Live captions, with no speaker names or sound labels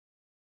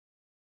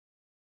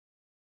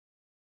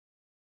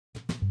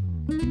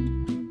Hi,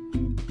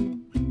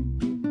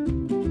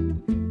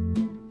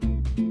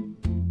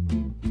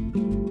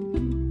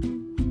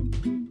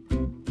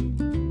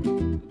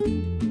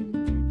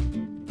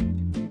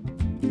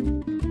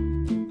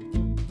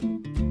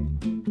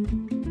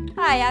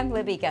 I'm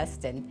Libby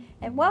Guston,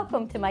 and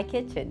welcome to my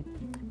kitchen.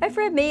 My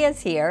friend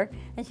Mia's here,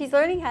 and she's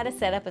learning how to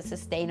set up a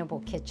sustainable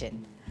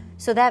kitchen.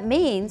 So that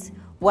means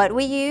what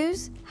we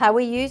use, how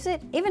we use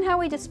it, even how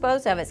we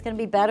dispose of it. It's going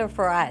to be better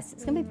for us.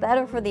 It's going to be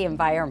better for the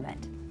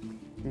environment.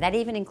 And that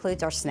even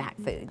includes our snack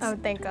foods. Oh,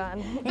 thank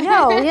God.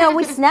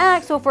 We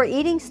snack, so if we're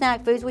eating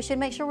snack foods, we should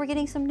make sure we're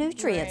getting some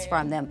nutrients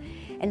from them.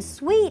 And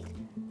sweet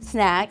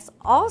snacks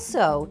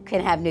also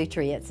can have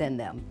nutrients in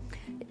them.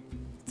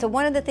 So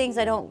one of the things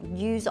I don't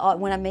use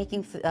when I'm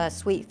making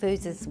sweet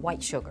foods is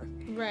white sugar.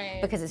 Right.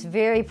 Because it's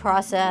very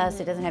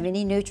processed, it doesn't have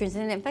any nutrients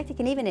in it. In fact, it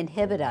can even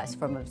inhibit us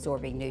from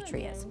absorbing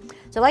nutrients.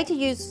 So I like to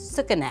use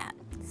Succanat.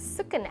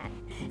 Succanat.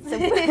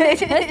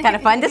 It's kind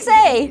of fun to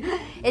say.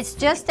 It's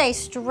just a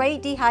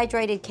straight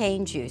dehydrated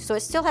cane juice. So it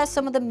still has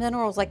some of the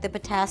minerals like the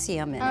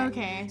potassium in it.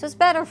 Okay. So it's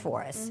better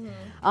for us.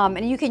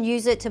 And you can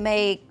use it to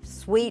make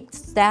sweet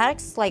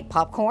snacks like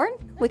popcorn.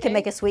 We can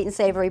make a sweet and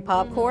savory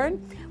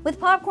popcorn. With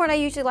popcorn, I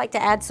usually like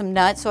to add some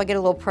nuts so I get a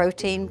little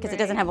protein because it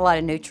doesn't have a lot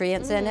of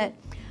nutrients in it.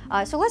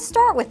 So let's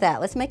start with that.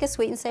 Let's make a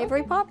sweet and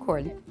savory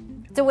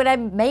popcorn. So when I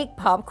make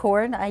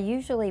popcorn, I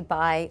usually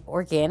buy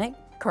organic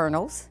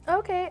kernels.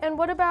 Okay, and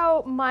what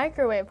about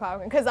microwave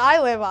popcorn? Because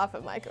I live off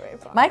of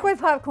microwave popcorn. Microwave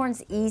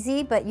popcorn's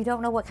easy, but you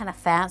don't know what kind of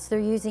fats they're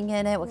using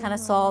in it, what kind of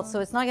salt, so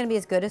it's not going to be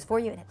as good as for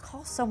you, and it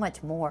costs so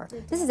much more.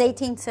 This is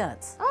 18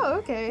 cents. Oh,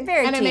 okay.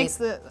 Very and cheap. it makes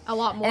a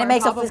lot more. And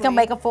it's going to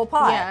make a full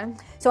pot. Yeah.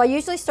 So I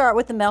usually start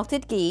with the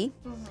melted ghee,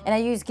 and I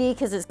use ghee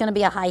because it's going to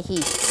be a high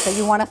heat. So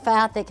you want a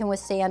fat that can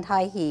withstand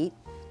high heat.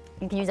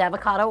 You can use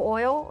avocado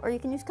oil, or you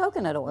can use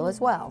coconut oil as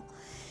well.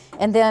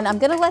 And then I'm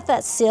going to let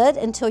that sit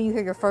until you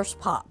hear your first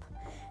pop.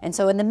 And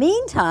so in the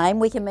meantime,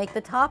 we can make the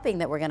topping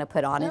that we're going to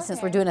put on it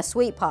since we're doing a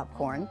sweet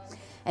popcorn.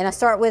 And I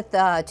start with 2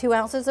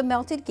 ounces of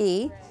melted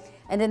ghee.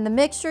 And then the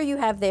mixture you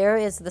have there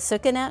is the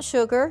Succanat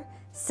sugar,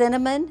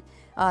 cinnamon,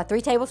 3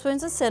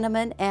 tablespoons of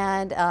cinnamon,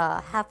 and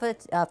a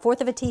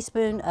fourth of a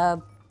teaspoon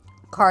of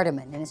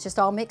cardamom. And it's just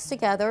all mixed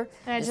together.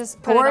 And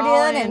just pour it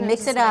in and and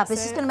mix it up.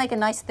 It's it. just going to make a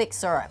nice thick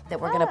syrup that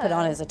we're going to put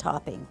on as a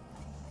topping.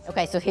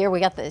 Okay, so here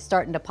we got it's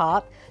starting to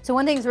pop. So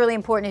one thing that's really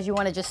important is you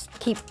want to just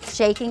keep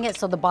shaking it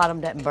so the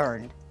bottom doesn't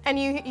burn. And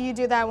you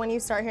do that when you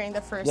start hearing the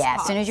first Yeah,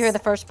 pops. as soon as you hear the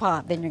first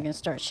pop, then you're going to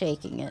start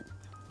shaking it.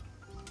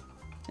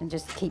 And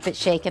just keep it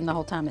shaking the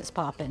whole time it's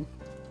popping.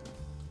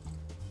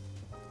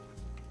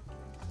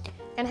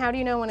 And how do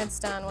you know when it's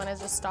done, when it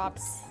just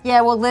stops? Yeah,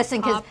 well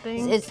listen, because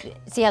Popping.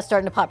 see how it's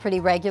starting to pop pretty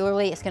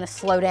regularly? It's going to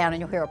slow down and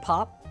you'll hear a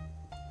pop,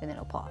 and then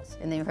it'll pause,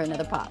 and then you'll hear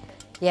another pop.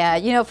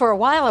 Yeah, for a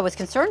while I was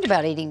concerned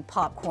about eating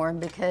popcorn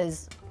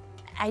because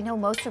I know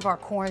most of our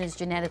corn is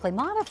genetically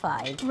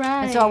modified.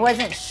 Right. And so I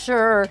wasn't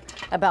sure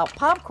about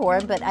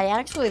popcorn, but I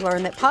actually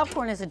learned that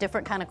popcorn is a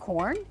different kind of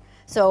corn.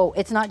 So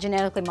it's not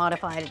genetically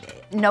modified.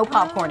 No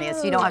popcorn is,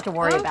 so you don't have to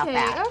worry about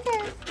that.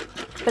 Okay.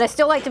 But I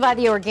still like to buy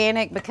the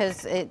organic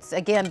because it's,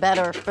 again,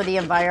 better for the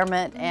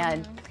environment.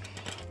 And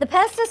the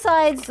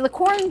pesticides, the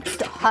corn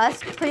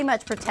husk pretty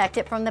much protect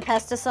it from the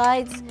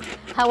pesticides.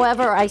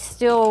 However, I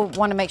still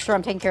want to make sure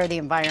I'm taking care of the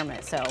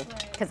environment. So,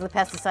 because the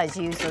pesticides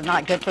used are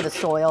not good for the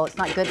soil, it's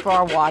not good for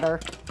our water.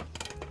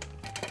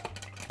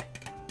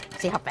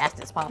 See how fast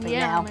it's popping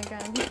now? Oh my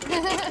God.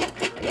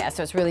 Yeah,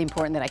 so it's really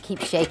important that I keep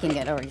shaking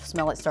it or you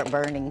smell it start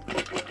burning.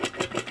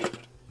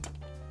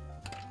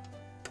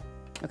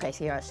 Okay,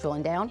 see how it's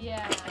cooling down?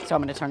 Yeah. So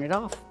I'm going to turn it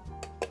off.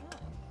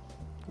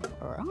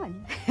 We're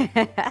on. All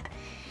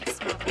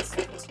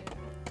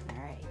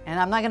right, and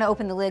I'm not going to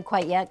open the lid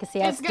quite yet because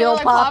see, it's still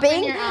gonna, like, pop in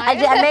popping. your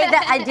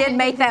I did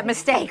make that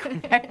mistake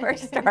when I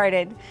first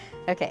started.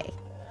 Okay,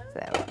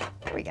 so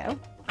there we go.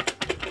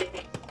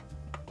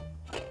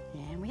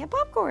 And we have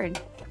popcorn.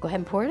 Go ahead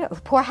and pour it.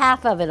 Pour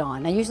half of it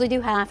on. I usually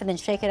do half and then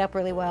shake it up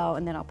really well,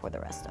 and then I'll pour the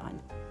rest on.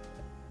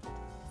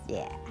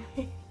 Yeah.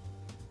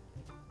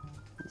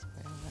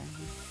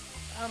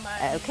 Oh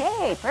my.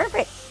 Okay,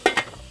 perfect.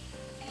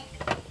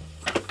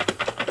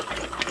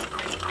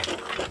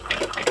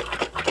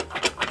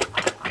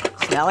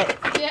 Smell it?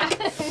 Yeah.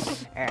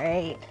 All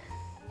right.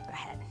 Go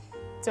ahead.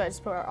 So I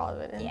just pour all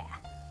of it in? Yeah.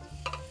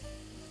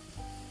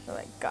 Oh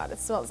my God, it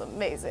smells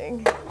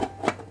amazing.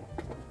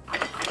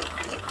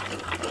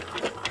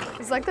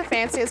 It's like the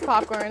fanciest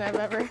popcorn I've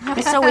ever had.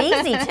 It's so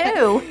easy,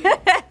 too.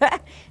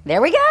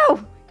 There we go.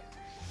 All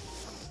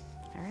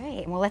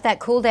right, and we'll let that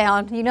cool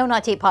down. You know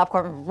not to eat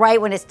popcorn right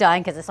when it's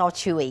done because it's all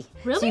chewy.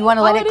 Really? So you want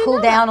to Oh, let I it didn't cool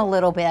know down that. a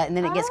little bit and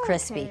then it gets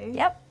crispy. Okay.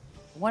 Yep.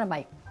 One of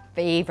my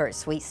favorite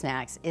sweet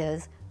snacks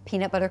is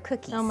peanut butter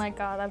cookies. Oh my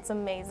God, that's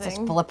amazing. It's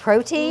full of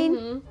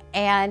protein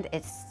and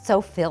it's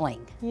so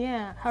filling.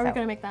 Yeah. How are we So,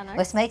 gonna make that next?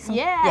 Let's make some.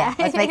 Yeah.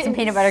 Let's make some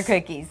peanut butter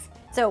cookies.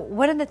 So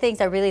one of the things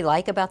I really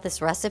like about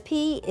this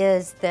recipe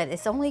is that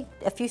it's only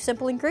a few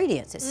simple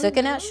ingredients. It's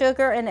Succanat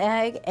sugar, an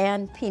egg,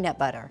 and peanut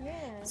butter.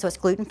 Yeah. So it's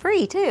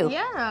gluten-free too.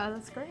 Yeah,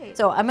 that's great.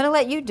 So I'm going to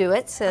let you do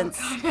it since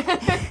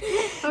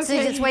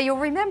it's way you'll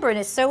remember, and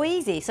it's so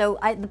easy. So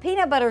the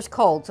peanut butter is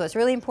cold, so it's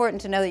really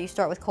important to know that you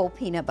start with cold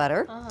peanut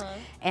butter.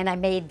 And I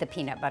made the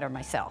peanut butter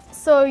myself.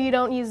 So you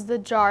don't use the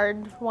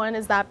jarred one,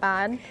 is that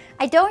bad?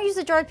 I don't use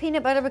the jarred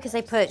peanut butter because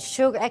they put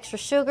extra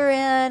sugar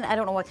in. I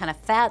don't know what kind of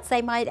fats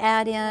they might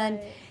add in.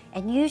 Right.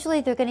 And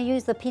usually they're going to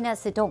use the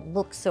peanuts that don't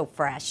look so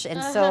fresh.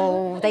 And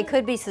so they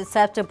could be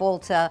susceptible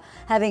to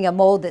having a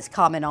mold that's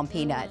common on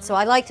peanuts. So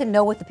I like to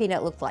know what the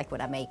peanut looks like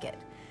when I make it.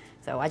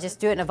 So I just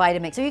do it in a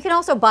Vitamix. So you can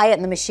also buy it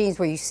in the machines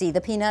where you see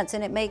the peanuts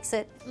and it makes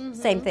it.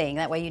 Same thing.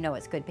 That way you know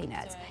it's good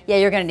peanuts. Yeah,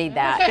 you're going to need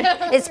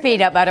that. It's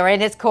peanut butter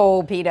and it's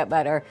cold peanut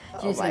butter.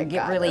 So you're just going to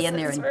get really in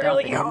there and dump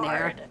it in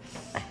there.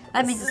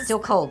 That means it's still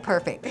cold.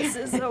 Perfect. This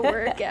is a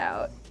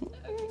workout.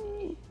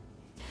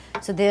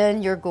 So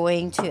then you're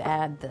going to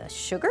add the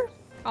sugar.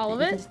 All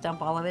of it? Just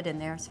dump all of it in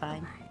there, it's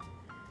fine.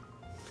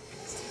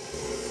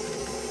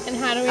 And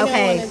how do we know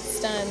when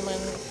it's done?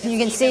 You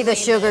can see the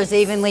sugar's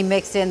evenly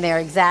mixed in there,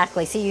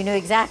 exactly. See, you knew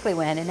exactly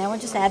when. And now we'll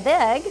just add the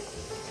egg. Don't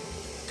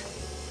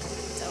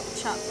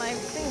chop my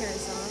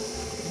fingers off.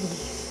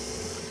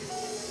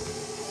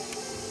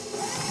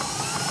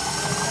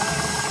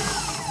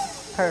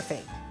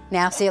 Perfect.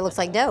 Now see, it looks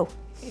like dough.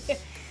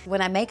 When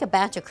I make a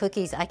batch of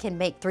cookies, I can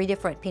make 3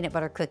 different peanut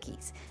butter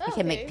cookies. I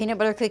can make peanut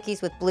butter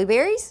cookies with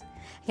blueberries,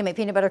 I can make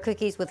peanut butter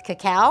cookies with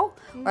cacao,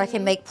 or I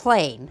can make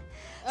plain.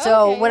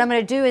 So what I'm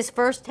going to do is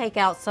first take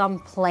out some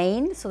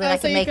plain so that I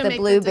can make the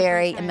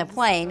blueberry and the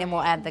plain, and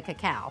we'll add the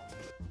cacao.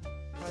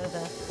 Throw the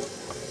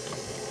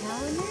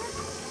cacao in there.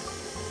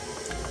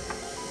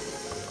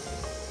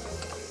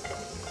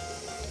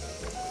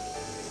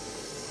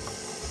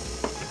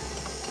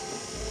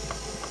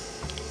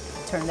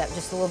 Turn it up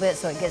just a little bit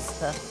so it gets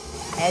the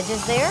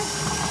edges there.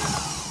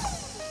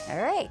 All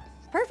right,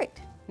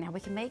 perfect. Now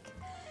we can make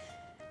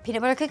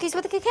peanut butter cookies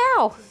with the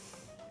cacao.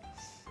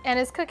 And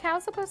is cacao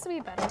supposed to be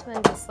better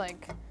than just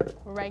like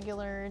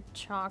regular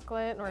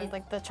chocolate or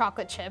like the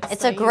chocolate chips?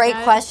 It's a great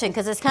question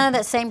because it's kind of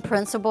that same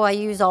principle I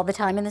use all the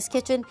time in this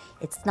kitchen.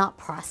 It's not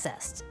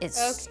processed. It's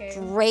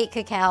straight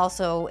cacao,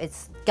 so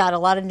it's got a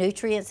lot of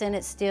nutrients in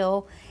it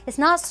still. It's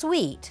not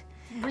sweet.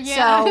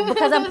 Yeah. So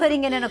because I'm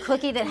putting it in a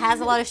cookie that has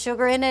a lot of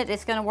sugar in it,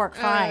 it's going to work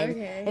fine.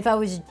 If I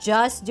was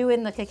just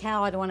doing the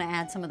cacao, I'd want to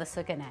add some of the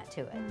Succanat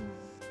to it.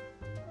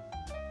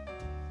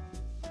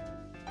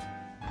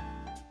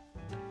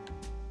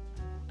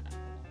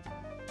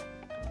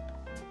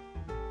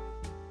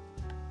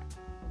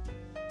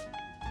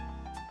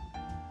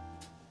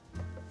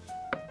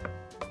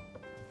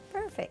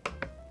 Perfect.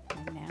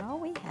 And now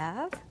we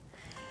have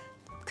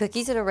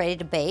cookies that are ready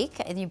to bake,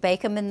 and you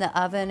bake them in the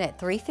oven at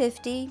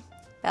 350.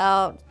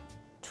 About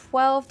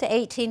 12 to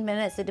 18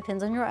 minutes. It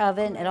depends on your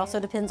oven. It also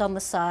depends on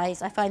the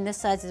size. I find this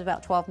size is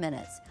about 12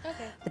 minutes.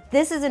 But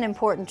this is an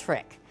important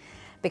trick.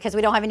 Because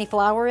we don't have any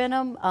flour in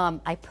them,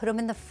 I put them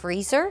in the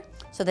freezer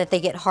so that they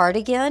get hard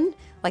again,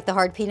 like the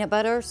hard peanut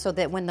butter, so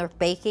that when they're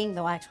baking,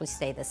 they'll actually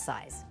stay this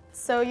size.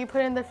 So you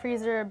put it in the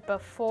freezer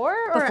before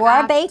or Before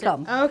after? I bake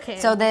them. Okay.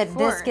 So that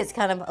this gets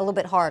kind of a little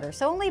bit harder.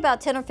 So only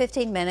about 10 or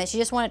 15 minutes. You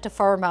just want it to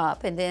firm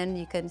up, and then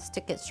you can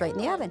stick it straight in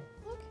the oven.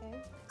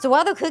 So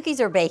while the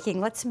cookies are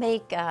baking, let's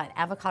make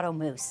avocado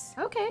mousse.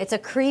 Okay. It's a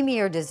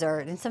creamier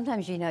dessert, and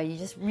sometimes, you know, you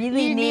just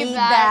really need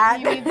that.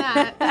 You need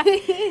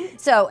that.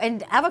 So,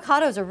 and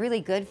avocados are really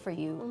good for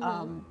you.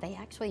 They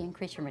actually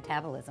increase your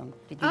metabolism.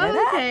 Did you know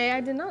that? Okay,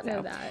 I did not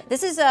know that.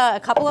 This is a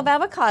couple of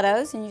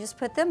avocados, and you just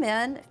put them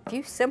in. A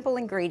few simple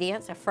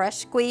ingredients: a fresh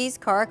squeezed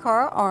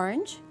Cara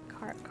orange.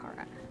 Cara.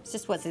 It's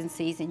just what's in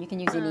season. You can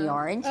use any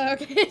orange.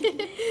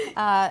 Okay.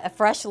 A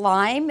fresh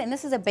lime, and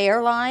this is a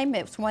bare lime.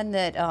 It's one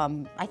that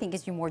I think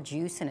gives you more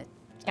juice, and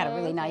it's got a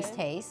really nice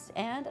taste.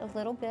 And a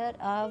little bit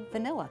of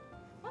vanilla.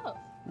 Oh.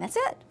 And that's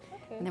it.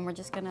 Okay. And then we're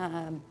just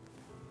gonna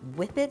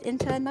whip it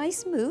into a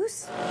nice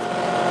mousse.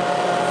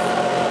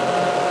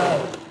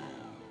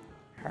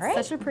 All right.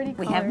 Such a pretty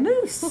color. We have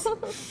mousse.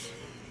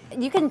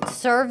 You can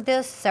serve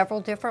this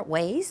several different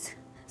ways.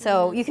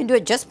 So you can do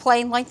it just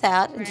plain like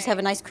that and just have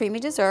a nice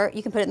creamy dessert.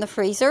 You can put it in the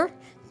freezer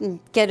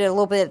and get it a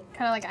little bit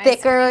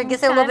thicker,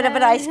 get a little bit of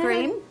an ice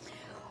cream.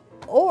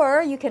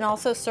 Or you can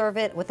also serve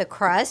it with a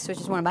crust, which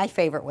is one of my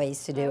favorite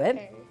ways to do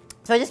it.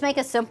 So I just make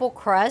a simple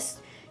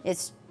crust.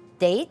 It's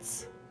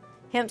dates,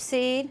 hemp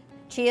seed,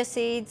 chia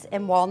seeds,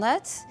 and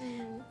walnuts.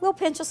 A little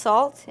pinch of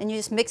salt, and you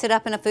just mix it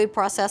up in a food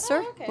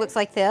processor. Looks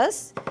like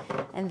this.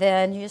 And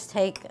then you just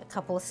take a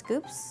couple of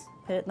scoops,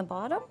 put it in the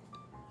bottom.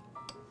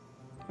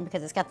 And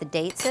because it's got the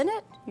dates in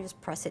it, you just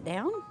press it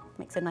down,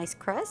 makes a nice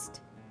crust.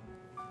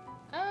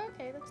 Oh,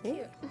 okay, that's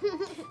cute.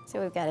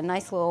 So we've got a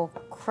nice little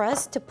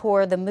crust to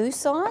pour the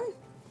mousse on.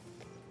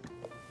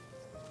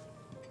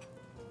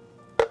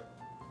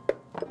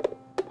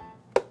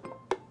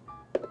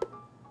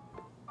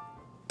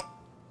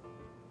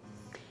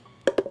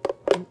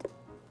 And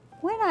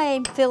when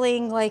I'm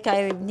feeling like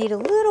I need a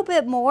little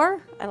bit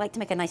more, I like to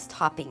make a nice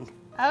topping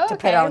to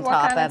put on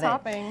top of it.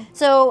 Topping?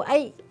 So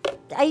I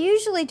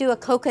usually do a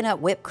coconut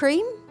whipped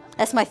cream.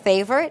 That's my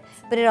favorite,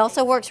 but it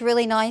also works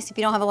really nice if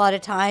you don't have a lot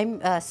of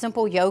time.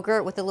 Simple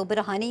yogurt with a little bit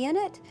of honey in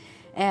it,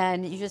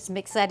 and you just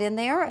mix that in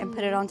there and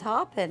put it on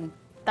top. And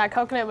that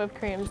coconut whipped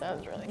cream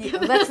sounds really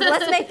good.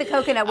 let's make the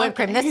coconut whipped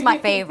cream. This is my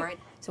favorite.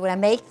 So when I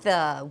make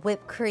the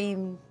whipped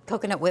cream,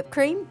 coconut whipped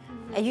cream,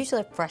 I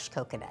usually have fresh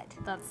coconut.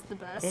 That's the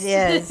best. It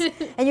is.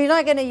 And you're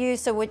not going to use,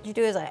 so what you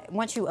do is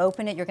once you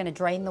open it, you're going to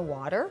drain the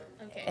water.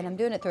 Okay. And I'm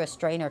doing it through a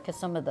strainer because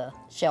some of the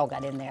shell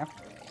got in there.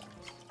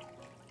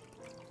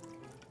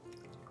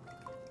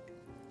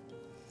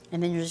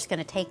 And then you're just going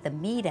to take the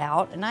meat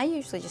out. And I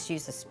usually just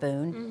use a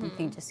spoon. You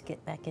can just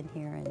get back in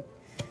here, and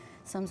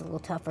some's a little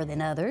tougher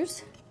than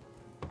others.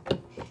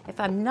 If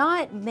I'm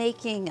not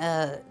making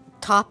a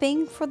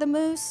topping for the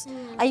mousse,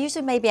 I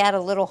usually maybe add a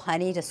little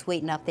honey to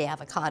sweeten up the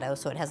avocado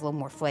so it has a little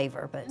more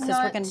flavor. But since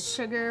we're going to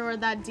sugar or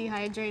that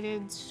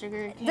dehydrated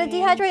sugar cane. The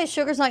dehydrated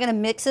sugar is not going to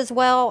mix as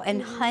well,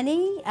 and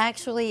honey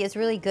actually is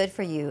really good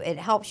for you. It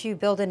helps you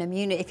build an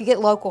immunity. If you get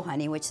local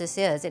honey, which this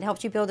is, it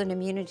helps you build an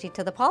immunity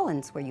to the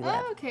pollens where you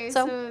live. Oh, okay.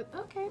 So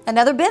okay.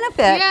 another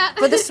benefit Yeah.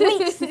 for the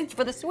sweet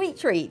for the sweet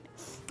treat.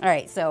 All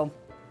right, so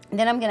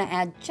then I'm going to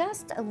add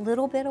just a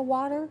little bit of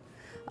water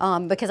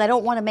because I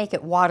don't want to make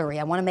it watery.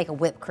 I want to make a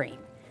whipped cream.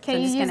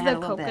 Can you use the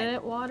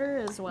coconut water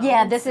as well?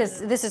 Yeah, this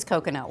is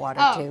coconut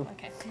water too.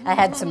 Okay. I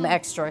had some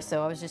extra,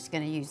 so I was just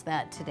going to use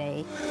that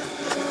today.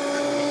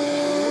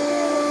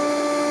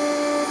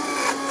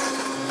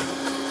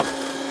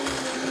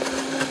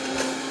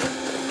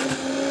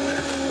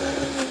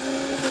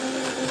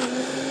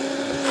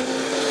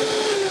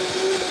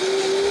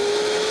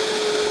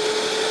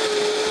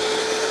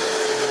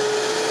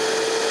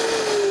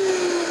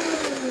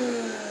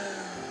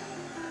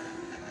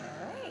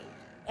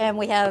 And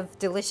we have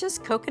delicious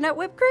coconut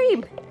whipped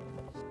cream.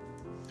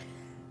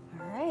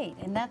 All right,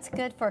 and that's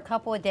good for a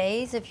couple of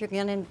days. If you're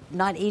gonna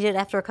not eat it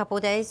after a couple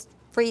of days,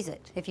 freeze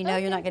it. If you know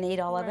you're not gonna eat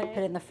all of it,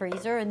 put it in the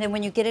freezer. And then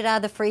when you get it out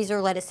of the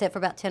freezer, let it sit for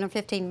about 10 or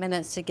 15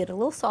 minutes to get a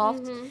little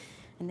soft.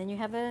 And then you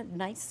have a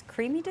nice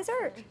creamy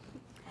dessert.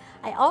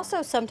 I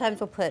also sometimes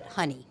will put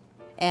honey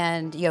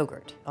and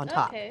yogurt on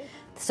top. Okay.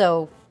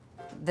 So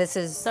this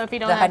is if you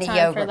don't the have honey time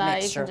yogurt for that,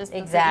 mixture. you can just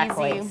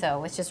Exactly. easy.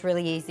 So it's just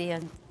really easy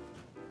and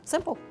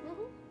simple.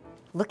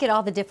 Look at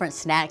all the different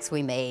snacks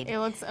we made. It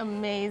looks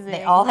amazing.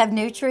 They all have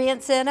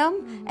nutrients in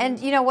them. And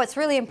you know, what's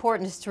really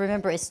important is to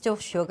remember it's still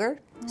sugar.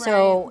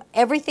 So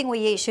everything we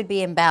eat should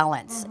be in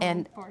balance.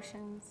 And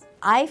portions.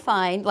 I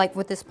find, like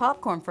with this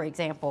popcorn, for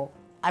example,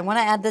 I want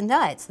to add the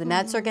nuts. The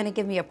nuts are going to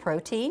give me a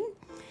protein.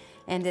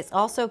 And it's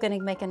also going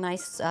to make a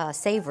nice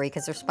savory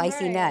because they're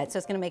spicy nuts. So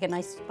it's going to make a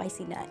nice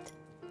spicy nut.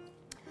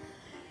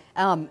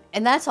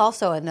 And that's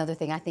also another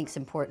thing I think is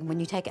important. When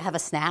you have a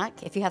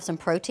snack, if you have some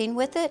protein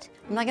with it,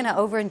 I'm not going to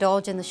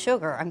overindulge in the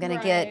sugar. I'm going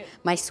to get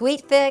my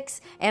sweet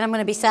fix, and I'm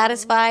going to be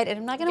satisfied, and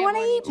I'm not going to want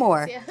to eat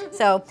more.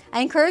 So I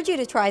encourage you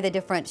to try the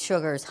different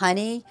sugars: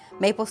 honey,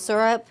 maple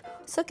syrup,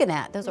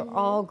 succanat. Those are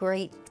all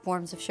great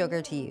forms of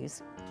sugar to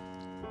use.